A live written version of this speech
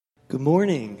Good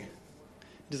morning.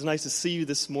 It is nice to see you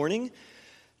this morning.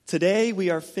 Today we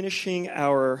are finishing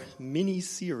our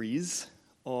mini-series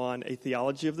on a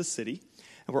theology of the city.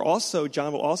 And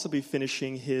John will also be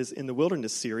finishing his In the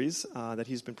Wilderness series that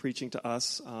he's been preaching to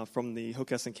us from the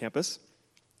Hockessin campus.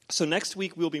 So next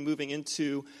week we'll be moving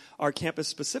into our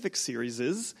campus-specific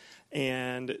series.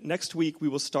 And next week we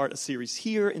will start a series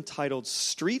here entitled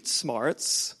Street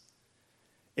Smarts,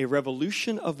 A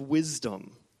Revolution of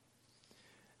Wisdom.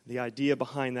 The idea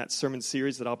behind that sermon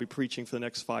series that I'll be preaching for the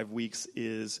next 5 weeks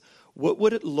is, what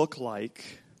would it look like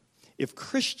if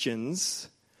Christians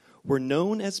were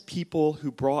known as people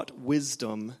who brought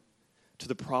wisdom to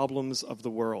the problems of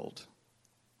the world?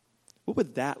 What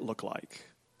would that look like?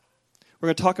 We're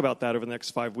going to talk about that over the next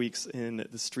 5 weeks in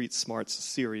the Street Smarts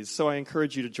series. So I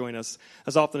encourage you to join us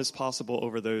as often as possible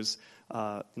over those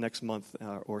next month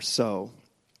or so.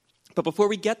 But before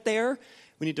we get there,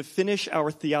 we need to finish our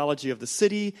theology of the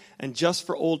city, and just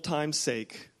for old time's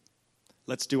sake,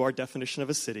 let's do our definition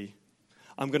of a city.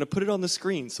 I'm going to put it on the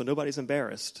screen so nobody's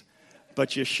embarrassed,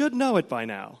 but you should know it by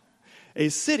now. A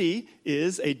city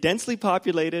is a densely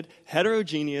populated,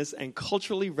 heterogeneous, and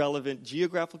culturally relevant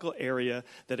geographical area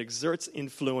that exerts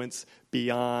influence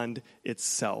beyond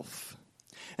itself.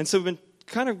 And so we've been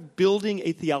kind of building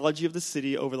a theology of the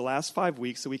city over the last 5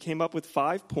 weeks. So we came up with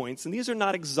 5 points, and these are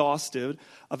not exhaustive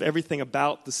of everything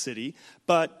about the city,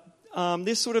 but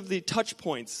these sort of the touch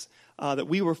points that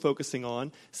we were focusing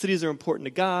on. Cities are important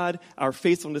to God. Our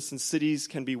faithfulness in cities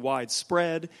can be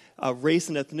widespread. Race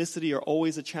and ethnicity are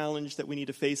always a challenge that we need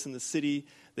to face in the city.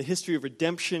 The history of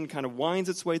redemption kind of winds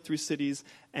its way through cities,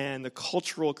 and the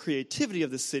cultural creativity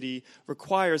of the city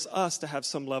requires us to have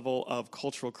some level of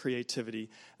cultural creativity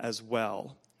as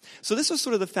well. So this was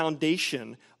sort of the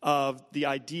foundation of the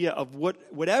idea of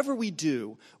whatever we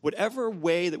do, whatever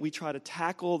way that we try to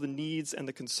tackle the needs and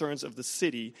the concerns of the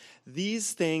city,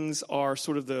 these things are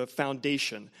sort of the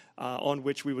foundation on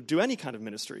which we would do any kind of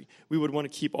ministry. We would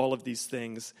want to keep all of these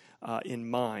things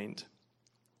in mind.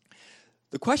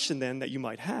 The question then that you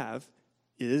might have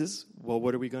is, well,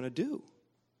 what are we going to do?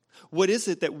 What is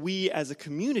it that we as a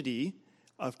community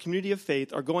of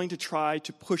faith are going to try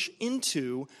to push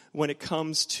into when it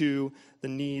comes to the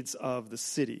needs of the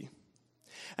city?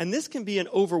 And this can be an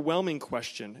overwhelming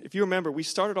question. If you remember, we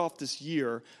started off this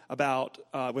year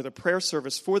with a prayer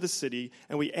service for the city,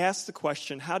 and we asked the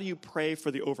question, how do you pray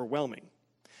for the overwhelming?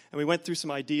 And we went through some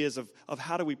ideas of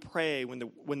how do we pray when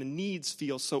the needs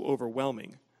feel so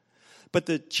overwhelming. But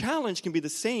the challenge can be the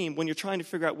same when you're trying to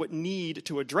figure out what need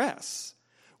to address.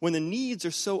 When the needs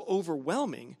are so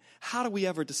overwhelming, how do we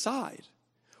ever decide?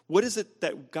 What is it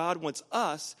that God wants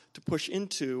us to push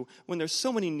into when there's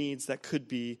so many needs that could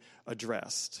be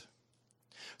addressed?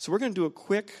 So we're going to do a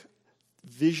quick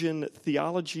vision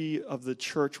theology of the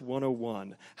church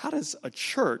 101. How does a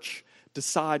church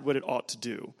decide what it ought to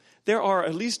do? There are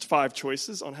at least 5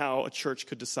 choices on how a church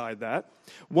could decide that.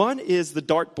 One is the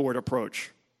dartboard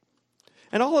approach.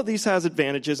 And all of these has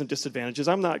advantages and disadvantages.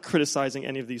 I'm not criticizing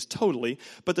any of these totally,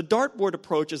 but the dartboard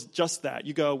approach is just that.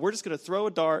 You go, we're just going to throw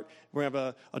a dart. We're going to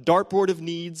have a dartboard of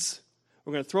needs.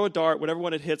 We're going to throw a dart. Whatever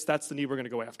one it hits, that's the need we're going to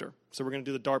go after. So we're going to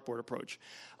do the dartboard approach.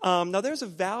 Now, there's a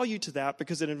value to that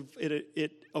because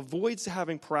it avoids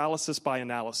having paralysis by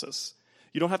analysis.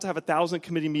 You don't have to have 1,000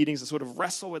 committee meetings to sort of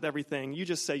wrestle with everything. You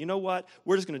just say, you know what?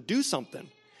 We're just going to do something.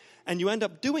 And you end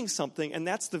up doing something, and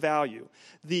that's the value.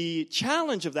 The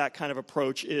challenge of that kind of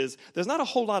approach is there's not a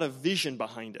whole lot of vision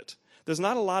behind it. There's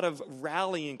not a lot of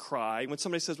rallying cry. When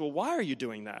somebody says, well, why are you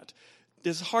doing that?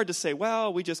 It's hard to say,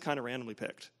 well, we just kind of randomly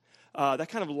picked. That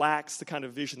kind of lacks the kind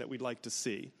of vision that we'd like to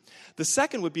see. The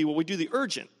second would be, well, we do the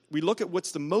urgent. We look at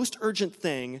what's the most urgent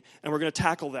thing, and we're going to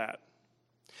tackle that.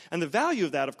 And the value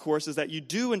of that, of course, is that you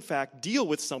do, in fact, deal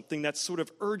with something that's sort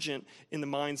of urgent in the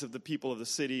minds of the people of the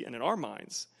city and in our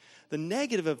minds. The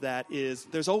negative of that is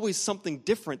there's always something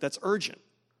different that's urgent.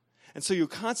 And so you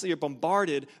constantly are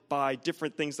bombarded by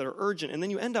different things that are urgent, and then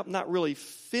you end up not really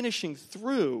finishing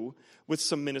through with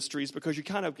some ministries because you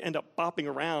kind of end up bopping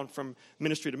around from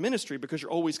ministry to ministry because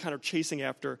you're always kind of chasing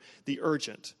after the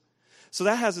urgent. So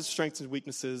that has its strengths and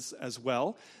weaknesses as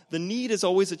well. The need is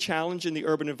always a challenge in the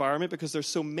urban environment because there's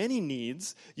so many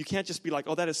needs. You can't just be like,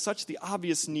 oh, that is such the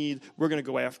obvious need, we're going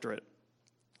to go after it.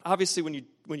 Obviously,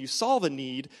 when you solve a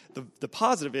need, the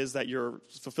positive is that you're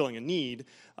fulfilling a need.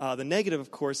 The negative, of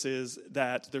course, is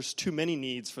that there's too many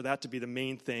needs for that to be the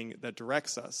main thing that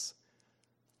directs us.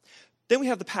 Then we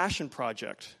have the Passion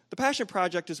Project. The Passion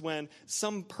Project is when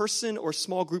some person or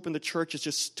small group in the church is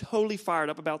just totally fired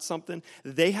up about something.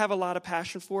 They have a lot of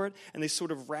passion for it, and they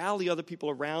sort of rally other people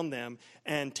around them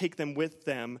and take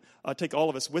all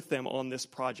of us with them on this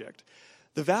project.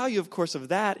 The value, of course, of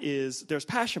that is there's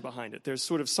passion behind it. There's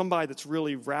sort of somebody that's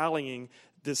really rallying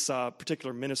this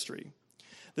particular ministry.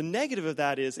 The negative of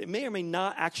that is it may or may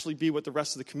not actually be what the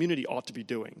rest of the community ought to be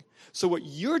doing. So what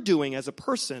you're doing as a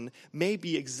person may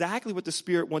be exactly what the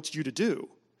Spirit wants you to do.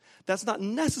 That's not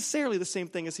necessarily the same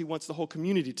thing as he wants the whole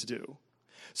community to do.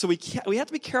 So we have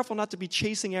to be careful not to be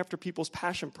chasing after people's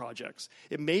passion projects.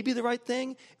 It may be the right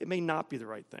thing. It may not be the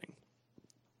right thing.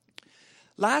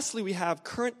 Lastly, we have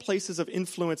current places of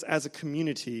influence as a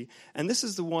community, and this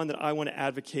is the one that I want to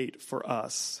advocate for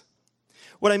us.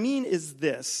 What I mean is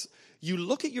this. You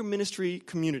look at your ministry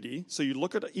community, so you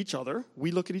look at each other,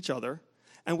 we look at each other,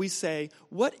 and we say,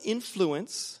 what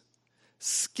influence,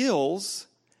 skills,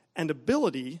 and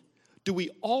ability do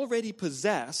we already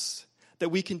possess that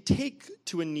we can take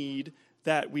to a need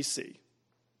that we see?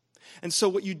 And so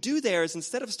what you do there is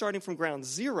instead of starting from ground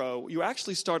zero, you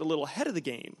actually start a little ahead of the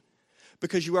game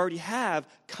because you already have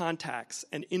contacts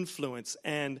and influence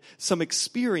and some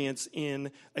experience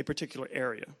in a particular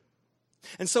area.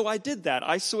 And so I did that.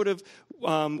 I sort of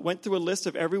went through a list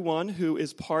of everyone who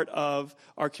is part of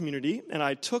our community, and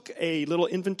I took a little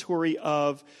inventory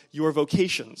of your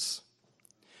vocations.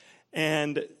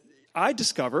 And I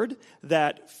discovered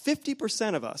that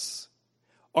 50% of us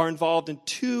are involved in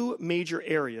two major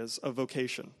areas of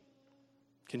vocation.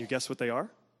 Can you guess what they are?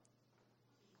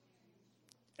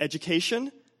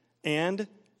 Education and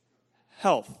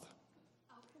health.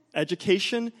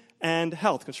 Education and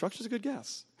health. Construction is a good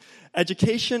guess.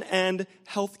 Education and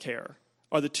healthcare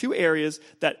are the two areas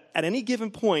that at any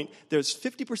given point, there's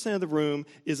 50% of the room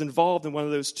is involved in one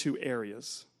of those two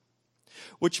areas.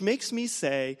 Which makes me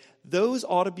say those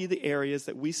ought to be the areas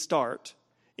that we start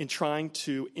in trying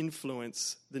to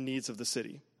influence the needs of the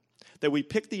city. That we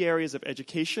pick the areas of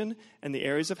education and the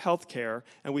areas of healthcare,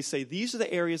 and we say these are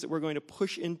the areas that we're going to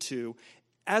push into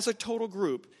as a total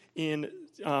group in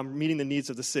meeting the needs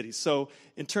of the city. So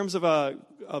in terms of a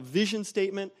vision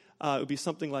statement, it would be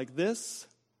something like this.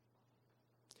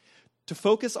 To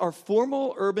focus our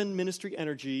formal urban ministry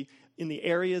energy in the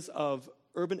areas of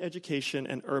urban education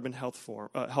and urban health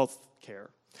care.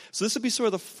 So this would be sort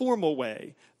of the formal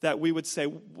way that we would say,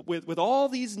 with all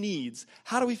these needs,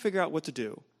 how do we figure out what to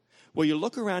do? Well, you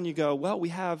look around and you go, well, we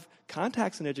have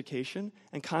contacts in education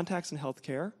and contacts in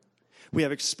healthcare. We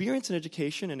have experience in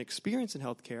education and experience in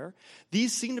healthcare.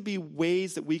 These seem to be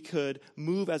ways that we could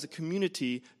move as a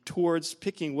community towards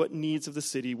picking what needs of the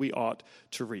city we ought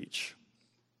to reach.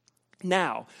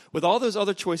 Now, with all those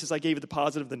other choices I gave you, the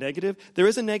positive, the negative, there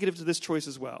is a negative to this choice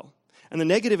as well. And the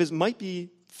negative might be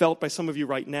felt by some of you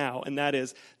right now, and that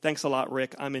is, thanks a lot,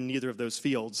 Rick, I'm in neither of those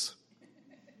fields.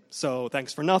 So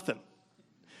thanks for nothing.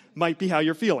 Might be how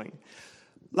you're feeling.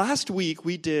 Last week,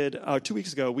 2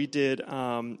 weeks ago, we did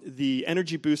the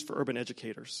Energy Boost for Urban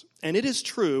Educators. And it is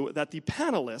true that the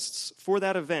panelists for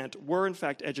that event were, in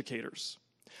fact, educators.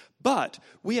 But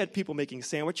we had people making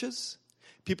sandwiches,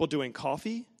 people doing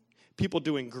coffee, people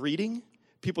doing greeting,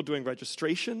 people doing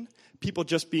registration, people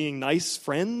just being nice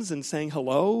friends and saying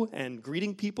hello and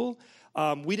greeting people.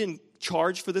 We didn't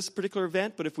charge for this particular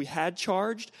event, but if we had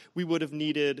charged, we would have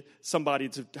needed somebody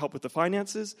to help with the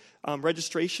finances.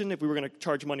 Registration, if we were going to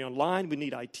charge money online, we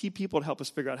need IT people to help us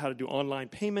figure out how to do online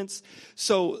payments.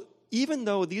 So even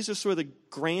though these are sort of the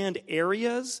grand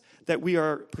areas that we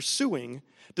are pursuing,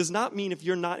 does not mean if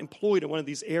you're not employed in one of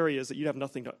these areas that you have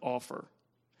nothing to offer.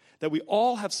 That we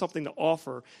all have something to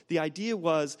offer. The idea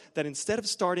was that instead of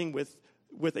starting with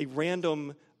a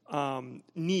random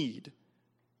need,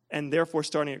 and therefore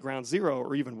starting at ground zero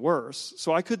or even worse,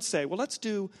 so I could say, well, let's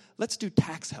do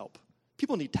tax help.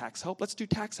 People need tax help. Let's do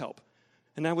tax help.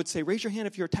 And I would say, raise your hand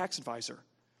if you're a tax advisor.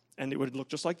 And it would look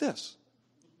just like this.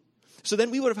 So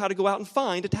then we would have had to go out and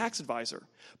find a tax advisor.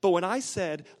 But when I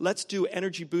said, let's do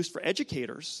Energy Boost for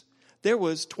educators, there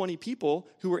was 20 people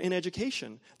who were in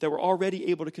education that were already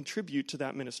able to contribute to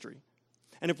that ministry.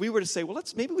 And if we were to say, well,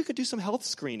 maybe we could do some health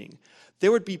screening,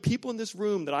 there would be people in this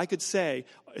room that I could say,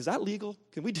 is that legal?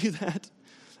 Can we do that?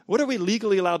 What are we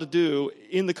legally allowed to do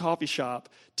in the coffee shop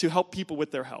to help people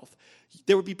with their health?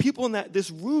 There would be people in this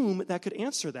room that could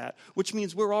answer that, which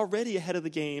means we're already ahead of the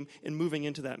game in moving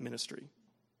into that ministry.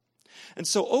 And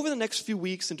so over the next few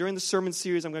weeks and during the sermon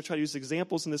series, I'm going to try to use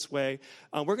examples in this way.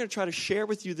 We're going to try to share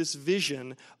with you this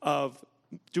vision of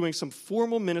doing some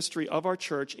formal ministry of our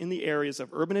church in the areas of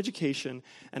urban education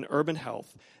and urban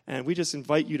health. And we just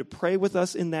invite you to pray with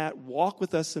us in that, walk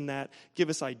with us in that, give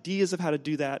us ideas of how to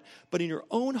do that. But in your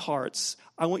own hearts,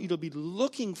 I want you to be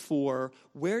looking for,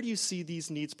 where do you see these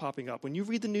needs popping up? When you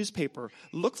read the newspaper,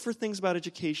 look for things about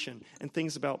education and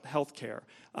things about healthcare.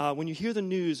 When you hear the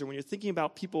news or when you're thinking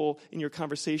about people in your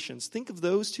conversations, think of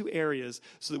those two areas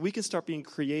so that we can start being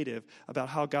creative about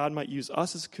how God might use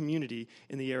us as a community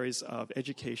in the areas of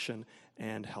education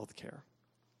and healthcare.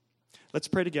 Let's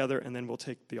pray together, and then we'll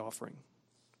take the offering.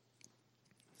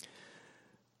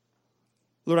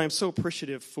 Lord, I'm so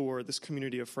appreciative for this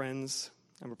community of friends.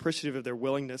 I'm appreciative of their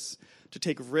willingness to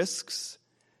take risks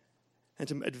and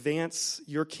to advance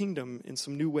your kingdom in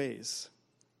some new ways.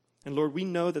 And Lord, we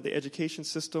know that the education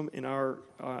system in our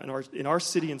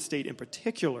city and state in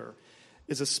particular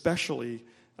is especially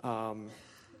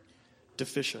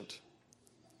deficient.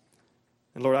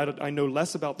 And Lord, I know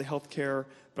less about the healthcare,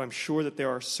 but I'm sure that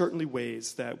there are certainly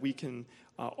ways that we can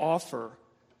offer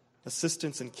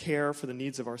assistance and care for the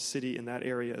needs of our city in that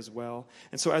area as well.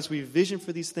 And so as we vision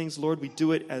for these things, Lord, we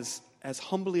do it as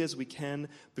humbly as we can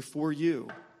before you.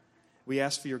 We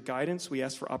ask for your guidance. We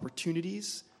ask for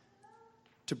opportunities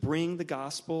to bring the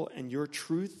gospel and your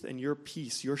truth and your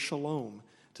peace, your shalom,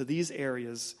 to these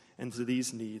areas and to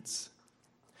these needs.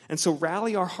 And so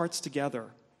rally our hearts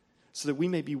together so that we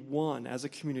may be one as a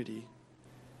community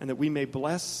and that we may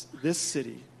bless this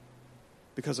city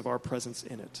because of our presence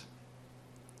in it.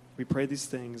 We pray these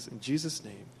things in Jesus'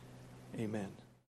 name. Amen.